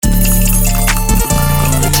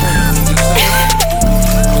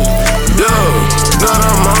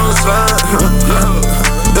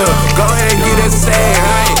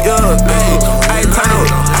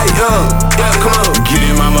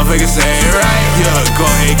Yeah, go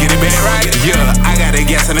ahead, get it back right. Yeah, I got the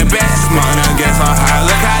gas in the back. Smoking on gas on high,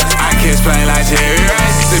 look hot. I catch play like Jerry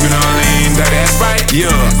Rice. Sipping on lean, dirty ass Sprite. Yeah,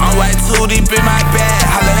 I'm white too deep in my bag.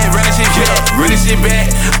 Holla that running shit, yeah. Running shit back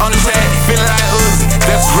on the track. Feeling like Uzi,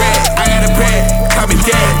 that's red. I got a pack, call me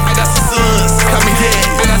dead. I got some suds, call me dead.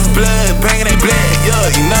 I got some blood, banging that black. Yeah,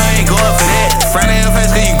 you know I ain't going for that. Friday in face,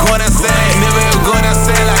 cause you going outside. Never ever going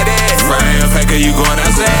outside like that. Friday in face, cause you going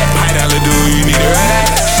outside. High dollar dude, you need to relax.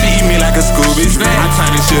 She eat me like a Scooby snack. I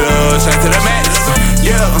turn this shit up, straight to the max.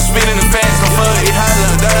 Yeah, I'm spinning the fast, I'm fucking holla,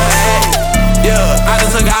 yeah, I done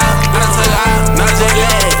took out, not jet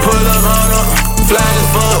lag. Pull up on them, fly as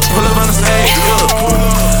fuck, pull up on the stage, yeah.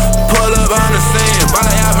 Pull up on the scene, ball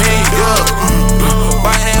out me, yeah.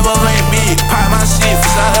 White hand up ain't big, pop my shit for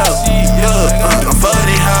shout, yeah. I'm fucking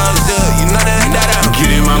these hoes, yeah, you know that out. Get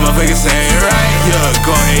it, my motherfucker, say it right, yeah.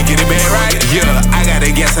 Go ahead, get it back right, yeah. I got the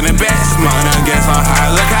gas in the back, smoking on gas on high,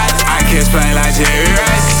 look hot. I catch play like Jerry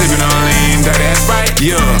Rice, sipping on lean, dirty ass Sprite,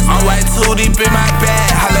 yeah. I'm white too deep in my bag,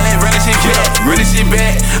 holla that running shit, yeah. Running shit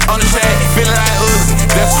back on the track, feeling like Uzi,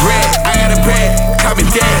 that's red. I got a pack, call me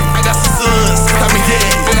dead. I got some suds, call me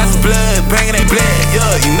dead. I got some blood, banging that black.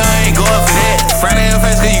 Yeah, you know I ain't going for that. Friday in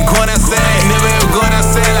face, cause you going outside. Never ever going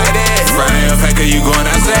outside like that. Friday in face, cause you going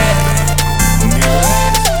outside.